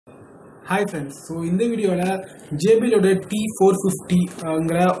Hi friends, so in this video JBL T450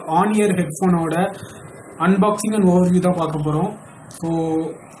 on-ear headphone unboxing and overview தான் பார்க்க போறோம். So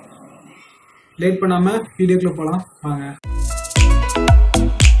late பண்ணாம வீடியோக்குள்ள போலாம் வாங்க.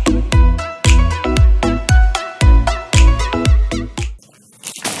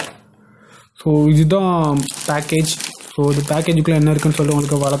 So இதுதான் பேக்கேஜ். ஸோ இது பேக்கேஜுக்குள்ளே என்ன இருக்குன்னு சொல்லி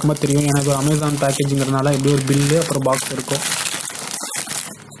உங்களுக்கு வழக்கமாக தெரியும். எனக்கு அமேசான் பேக்கேஜுங்கிறதுனால எப்படி ஒரு பில்லு அப்புறம் பாக்ஸ் இருக்கும்.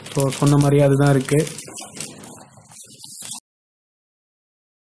 ஸோ சொன்ன மாதிரியே அதுதான் இருக்குது.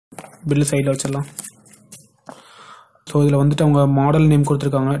 பில்லு சைடில் வச்சிடலாம். ஸோ இதில் வந்துட்டு அவங்க மாடல் நேம்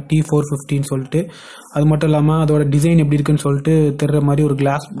கொடுத்துருக்காங்க T450 சொல்லிட்டு. அது மட்டும் இல்லாமல் அதோட டிசைன் எப்படி இருக்குன்னு சொல்லிட்டு தெரிகிற மாதிரி ஒரு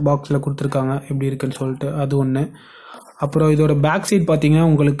கிளாஸ் பாக்ஸில் கொடுத்துருக்காங்க எப்படி இருக்குன்னு சொல்லிட்டு. அது ஒன்று. அப்புறம் இதோட பேக் சைட் பார்த்தீங்கன்னா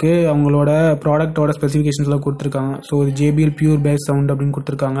உங்களுக்கு அவங்களோட ப்ராடக்டோட ஸ்பெசிஃபிகேஷன்ஸ்லாம் கொடுத்துருக்காங்க. ஸோ இது JBL பியூர் பேஸ் சவுண்ட் அப்படின்னு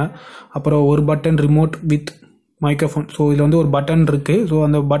கொடுத்துருக்காங்க. அப்புறம் ஒரு button remote with microphone. So இதில் வந்து ஒரு பட்டன் இருக்குது. ஸோ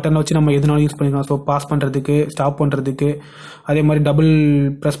அந்த பட்டனை வச்சு நம்ம எதுனாலும் யூஸ் பண்ணிக்கலாம். ஸோ பாஸ் பண்ணுறதுக்கு, ஸ்டாப் பண்ணுறதுக்கு, அதே மாதிரி டபுள்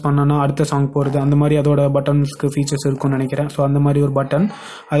ப்ரெஸ் பண்ணோன்னா அடுத்த சாங் போகிறது, அந்த மாதிரி அதோட பட்டன்ஸ்க்கு ஃபீச்சர்ஸ் இருக்கும்னு நினைக்கிறேன். ஸோ அந்த மாதிரி ஒரு பட்டன்.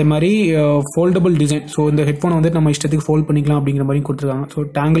 அதே மாதிரி ஃபோல்டபுள் டிசைன். ஸோ இந்த ஹெட்ஃபோனை வந்துட்டு நம்ம இஷ்டத்துக்கு ஃபோல்ட் பண்ணிக்கலாம் அப்படிங்கிற மாதிரி கொடுத்துருக்காங்க. So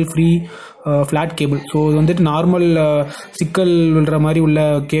tangle free flat cable. So இது வந்துட்டு நார்மல் சிக்கல் விழுற மாதிரி உள்ள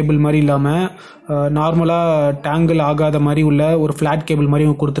கேபிள் மாதிரி இல்லாமல் நார்மலாக டேங்கிள் ஆகாத மாதிரி உள்ள ஒரு ஃப்ளாட் கேபிள் மாதிரி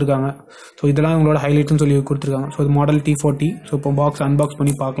அவங்க கொடுத்துருக்காங்க. ஸோ இதெல்லாம் உங்களோட ஹைலைட்னு சொல்லி கொடுத்துருக்காங்க. ஸோ இது மாடல் T40. ஸோ இப்போ பாக்ஸ் அன்பாக்ஸ்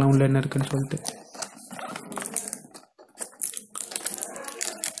பண்ணி பார்க்கலாம் உள்ள என்ன இருக்குன்னு சொல்லிட்டு.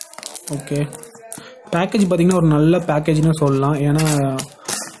 ஓகே, பேக்கேஜ் பார்த்தீங்கன்னா ஒரு நல்ல பேக்கேஜ்னு சொல்லலாம். ஏன்னா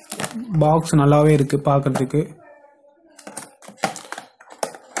பாக்ஸ் நல்லாவே இருக்குது பார்க்குறதுக்கு.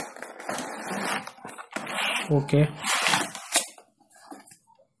 ஓகே,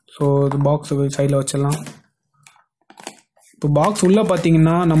 ஸோ இது பாக்ஸ் சைடில் வச்சிடலாம். இப்போ பாக்ஸ் உள்ளே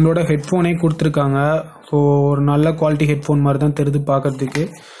பார்த்தீங்கன்னா நம்மளோட ஹெட்ஃபோனே கொடுத்துருக்காங்க. ஸோ ஒரு நல்ல குவாலிட்டி ஹெட்ஃபோன் மாதிரி தான் தெரியுது பார்க்குறதுக்கு.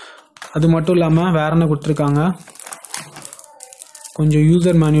 அது மட்டும் இல்லாமல் வேற என்ன கொடுத்துருக்காங்க, கொஞ்சம்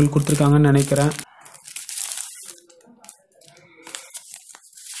யூசர் மேனுவல் கொடுத்துருக்காங்கன்னு நினைக்கிறேன்.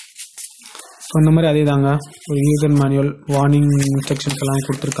 சொன்ன மாதிரி அதே தாங்க, ஒரு யூசர் மேனுவல், வார்னிங் இன்ஸ்ட்ரக்ஷன்ஸ் எல்லாம்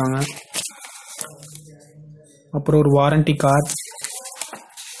கொடுத்துருக்காங்க. அப்புறம் ஒரு வாரண்டி கார்டு.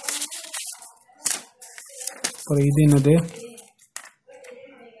 அப்புறம் இது என்னது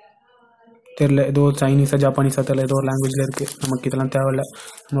தெரில, ஏதோ சைனீஸா ஜப்பானீஸா தெரில, ஏதோ ஒரு லாங்குவேஜில் இருக்குது. நமக்கு இதெல்லாம் தேவையில்லை,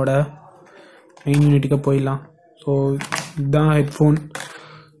 நம்மளோட மெயின் யூனிட்டுக்கு போயிடலாம். ஸோ இதுதான் ஹெட்ஃபோன்.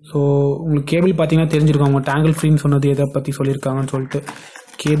 ஸோ உங்களுக்கு கேபிள் பார்த்தீங்கன்னா தெரிஞ்சிருக்கும், அவங்க டேங்கிள் ஃப்ரீன்னு சொன்னது எதை பற்றி சொல்லியிருக்காங்கன்னு சொல்லிட்டு.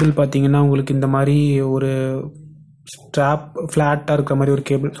 கேபிள் பார்த்தீங்கன்னா உங்களுக்கு இந்த மாதிரி ஒரு ஸ்ட்ராப் ஃப்ளாட்டாக இருக்கிற மாதிரி ஒரு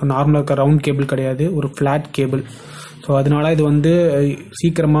கேபிள். ஸோ நார்மலாக இருக்க ரவுண்ட் கேபிள் கிடையாது, ஒரு ஃப்ளாட் கேபிள். ஸோ அதனால இது வந்து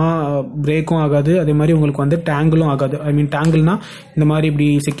சீக்கிரமாக பிரேக்கும் ஆகாது, அதே மாதிரி உங்களுக்கு வந்து டேங்கிளும் ஆகாது. ஐ மீன் டேங்கிள்னால் இந்த மாதிரி இப்படி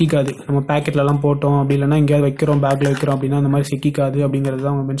சிக்கிக்காது. நம்ம பேக்கெட்லலாம் போட்டோம் அப்படி இல்லைனா எங்கேயாவது வைக்கிறோம், பேக்கில் வைக்கிறோம் அப்படின்னா அந்த மாதிரி சிக்கிக்காது அப்படிங்கிறது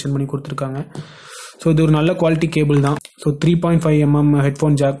தான் அவங்க மென்ஷன் பண்ணி கொடுத்துருக்காங்க. ஸோ இது ஒரு நல்ல குவாலிட்டி கேபிள் தான். So 3.5 mm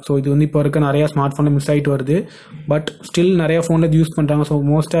headphone jack. So இது வந்து இப்போ இருக்க நிறையா ஸ்மார்ட் ஃபோனில் மிஸ் ஆகிட்டு வருது. பட் ஸ்டில் நிறையா ஃபோனில் இது யூஸ் பண்ணுறாங்க. ஸோ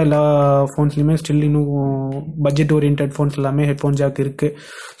மோஸ்ட்டாக எல்லா ஃபோன்ஸ்லையுமே ஸ்டில் இன்னும் பட்ஜெட் ஓரியன்ட் ஃபோன்ஸ் எல்லாமே ஹெட்ஃபோன் ஜாக் இருக்குது.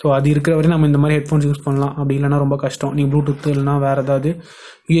 ஸோ அது இருக்கிற வரை நம்ம இந்த மாதிரி ஹெட்ஃபோன்ஸ் யூஸ் பண்ணலாம். அப்படி இல்லைனா ரொம்ப கஷ்டம். நீங்கள் ப்ளூடூத் இல்லைனா வேறு ஏதாவது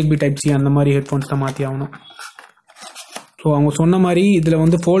USB Type-C அந்த மாதிரி ஹெட்ஃபோன்ஸ் தான் மாற்றி ஆகணும். ஸோ அவங்க சொன்ன மாதிரி இதில்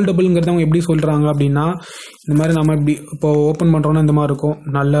வந்து ஃபோல்டபுளுங்கிறத அவங்க எப்படி சொல்கிறாங்க அப்படின்னா, இந்த மாதிரி நம்ம இப்படி இப்போ ஓப்பன் பண்ணுறோன்னா இந்த மாதிரி இருக்கும்.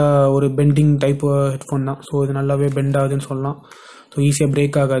 நல்ல ஒரு பெண்டிங் டைப் ஹெட்ஃபோன் தான். ஸோ இது நல்லாவே பெண்ட் ஆகுதுன்னு சொல்லலாம். ஸோ ஈஸியாக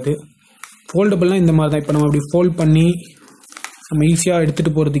பிரேக் ஆகாது. ஃபோல்டபுள்னால் இந்த மாதிரி தான். இப்போ நம்ம இப்படி ஃபோல்ட் பண்ணி நம்ம ஈஸியாக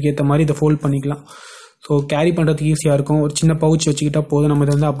எடுத்துகிட்டு போகிறதுக்கு ஏற்ற மாதிரி இதை ஃபோல்ட் பண்ணிக்கலாம். ஸோ கேரி பண்ணுறதுக்கு ஈஸியாக இருக்கும். ஒரு சின்ன பவுச் வச்சுக்கிட்டா போதும், நம்ம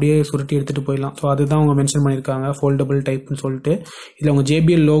இதை வந்து அப்படியே சுருட்டி எடுத்துகிட்டு போயிடலாம். ஸோ அதுதான் அவங்க மென்ஷன் பண்ணியிருக்காங்க ஃபோல்டபுள் டைப்னு சொல்லிட்டு. இதில் அவங்க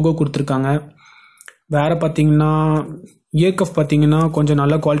JBL லோகோ கொடுத்துருக்காங்க. வேறு பார்த்தீங்கன்னா இயர் கஃப் பார்த்தீங்கன்னா கொஞ்சம்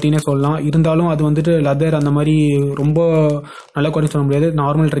நல்ல குவாலிட்டினே சொல்லலாம். இருந்தாலும் அது வந்துட்டு லெதர் அந்த மாதிரி ரொம்ப நல்ல குவாலிட்டி சொல்ல முடியாது.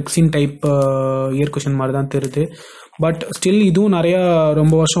 Normal rexine type year cushion மாதிரி தான் தெரியுது. பட் ஸ்டில் இதுவும் நிறையா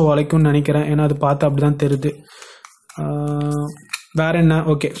ரொம்ப வருஷம் உழைக்கும்னு நினைக்கிறேன். ஏன்னா அது பார்த்தா அப்படி தான் தெரியுது. வேற என்ன,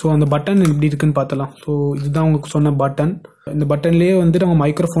 ஓகே. ஸோ அந்த பட்டன் எப்படி இருக்குன்னு பார்த்தலாம். ஸோ இதுதான் உங்களுக்கு சொன்ன பட்டன். இந்த பட்டன்லேயே வந்துட்டு அவங்க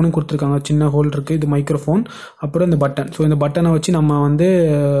மைக்ரோஃபோனும் கொடுத்துருக்காங்க. சின்ன ஹோல் இருக்குது, இது மைக்ரோஃபோன். அப்புறம் இந்த பட்டன். ஸோ இந்த பட்டனை வச்சு நம்ம வந்து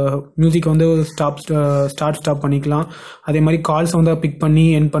மியூசிக் வந்து ஸ்டாப் பண்ணிக்கலாம். அதே மாதிரி கால்ஸ் வந்து பிக் பண்ணி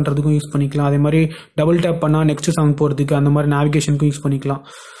எண்ட் பண்ணுறதுக்கும் யூஸ் பண்ணிக்கலாம். அதே மாதிரி டபுள் டேப் பண்ணால் நெக்ஸ்ட் சாங் போகிறதுக்கு, அந்த மாதிரி நேவிகேஷனுக்கும் யூஸ் பண்ணிக்கலாம்.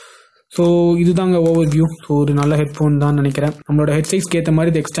 ஸோ இதுதாங்க ஓவர்வியூ. ஸோ ஒரு நல்ல ஹெட்ஃபோன் தான் நினைக்கிறேன். நம்மளோட ஹெட் சைஸ்க்கு ஏற்ற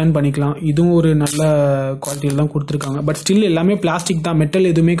மாதிரி இதை எக்ஸ்டெண்ட் பண்ணிக்கலாம். இதுவும் ஒரு நல்ல குவாலிட்டியில் தான் கொடுத்துருக்காங்க. பட் ஸ்டில் எல்லாமே பிளாஸ்டிக் தான், மெட்டல்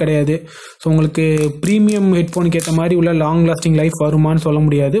எதுவுமே கிடையாது. ஸோ உங்களுக்கு ப்ரீமியம் ஹெட்ஃபோனுக்கு ஏற்ற மாதிரி உள்ள லாங் லாஸ்டிங் லைஃப் வருமானு சொல்ல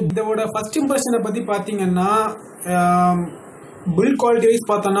முடியாது. இதோட ஃபர்ஸ்ட் இம்ப்ரெஷனை பற்றி பார்த்தீங்கன்னா பில்ட் குவாலிட்டி வைஸ்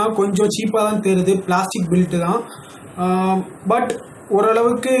பார்த்தோன்னா கொஞ்சம் சீப்பாக தான் தெரியுது. பிளாஸ்டிக் பில்ட்டு தான். பட்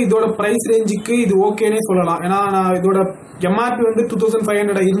ஓரளவுக்கு இதோட ப்ரைஸ் ரேஞ்சுக்கு இது ஓகேனே சொல்லலாம். ஏன்னா நான் இதோட எம்ஆர்பி வந்து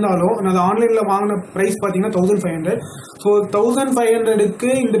 2500 இருந்தாலும் நான் அது ஆன்லைனில் வாங்கின ப்ரைஸ் பார்த்தீங்கன்னா 1500. ஸோ 1500க்கு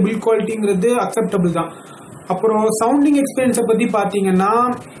இந்த பில்ட் குவாலிட்டிங்கிறது அக்செப்டபிள் தான். அப்புறம் சவுண்டிங் எக்ஸ்பீரியன்ஸை பற்றி பார்த்தீங்கன்னா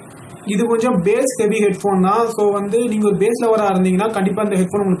இது கொஞ்சம் பேஸ் ஹெவி ஹெட்ஃபோன் தான். ஸோ வந்து நீங்கள் ஒரு பேஸ் லவராக இருந்தீங்கன்னா கண்டிப்பாக இந்த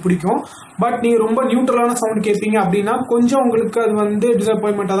ஹெட்ஃபோன் உங்களுக்கு பிடிக்கும். பட் நீங்கள் ரொம்ப நியூட்ரலான சவுண்ட் கேட்பீங்க அப்படின்னா கொஞ்சம் உங்களுக்கு அது வந்து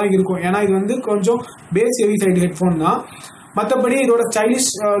டிசப்பாயின்மெண்ட்டாக தான் இருக்கும். ஏன்னா இது வந்து கொஞ்சம் பேஸ் ஹெவி சைடு ஹெட்ஃபோன் தான். மற்றபடி இதோட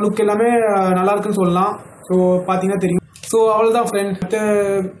ஸ்டைலிஷ் லுக் எல்லாமே நல்லா இருக்குன்னு சொல்லலாம். ஸோ பார்த்தீங்கன்னா தெரியும். ஸோ அவ்வளோதான் ஃப்ரெண்ட், அடுத்த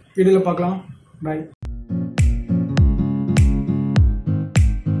வீடியோவில் பார்க்கலாம். பாய்.